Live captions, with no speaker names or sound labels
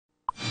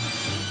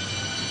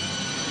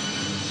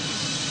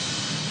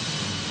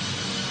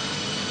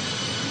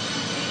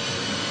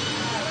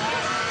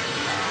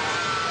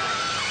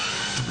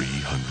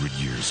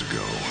years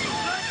ago,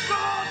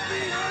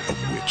 a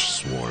witch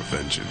swore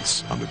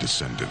vengeance on the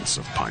descendants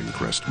of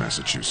Pinecrest,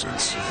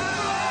 Massachusetts.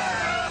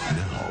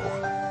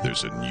 Now,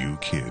 there's a new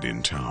kid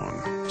in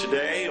town.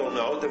 Today, you'll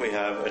note that we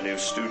have a new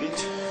student.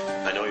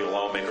 I know you'll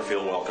all make her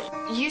feel welcome.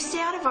 You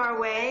stay out of our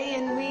way,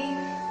 and we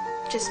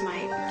just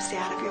might stay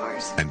out of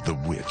yours. And the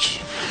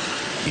witch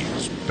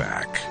is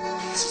back.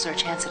 This is our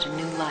chance at a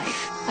new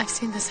life. I've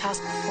seen this house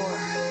before.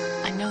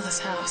 I know this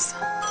house.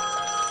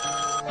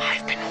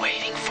 I've been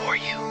waiting for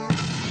you.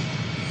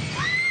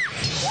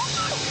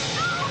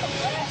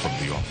 From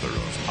the author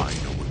of I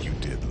Know What You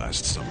Did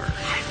Last Summer.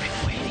 I've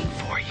been waiting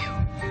for you.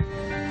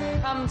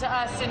 Come to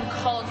us in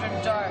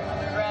cauldron dark,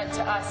 read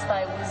to us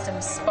by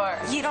wisdom spark.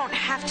 You don't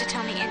have to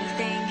tell me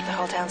anything. The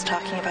whole town's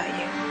talking about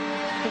you.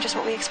 You're just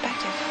what we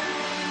expected.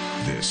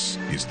 This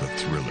is the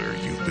thriller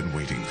you've been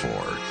waiting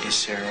for. Is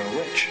Sarah a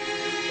witch?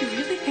 You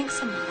really think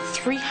some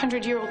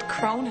 300-year-old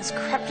crone has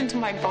crept into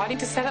my body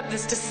to set up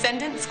this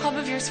descendants club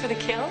of yours for the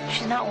kill?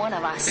 She's not one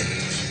of us.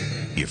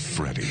 If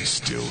Freddy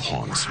still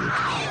haunts your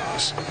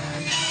dreams.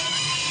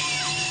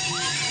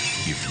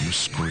 If you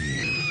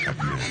scream at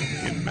men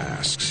in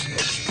masks.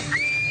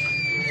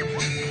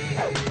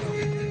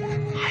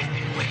 I've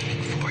been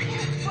waiting for you.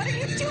 What are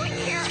you doing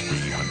here?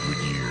 300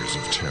 years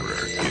of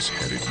terror is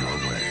headed your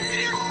way.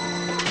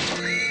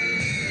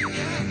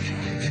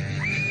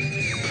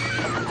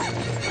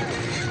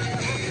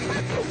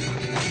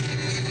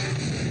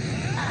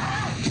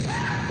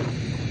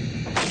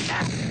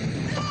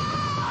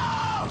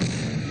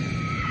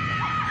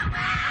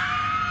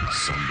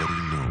 Somebody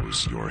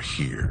knows you're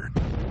here.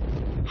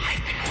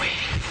 I've been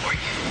waiting for you.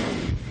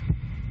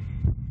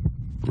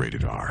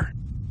 Rated R.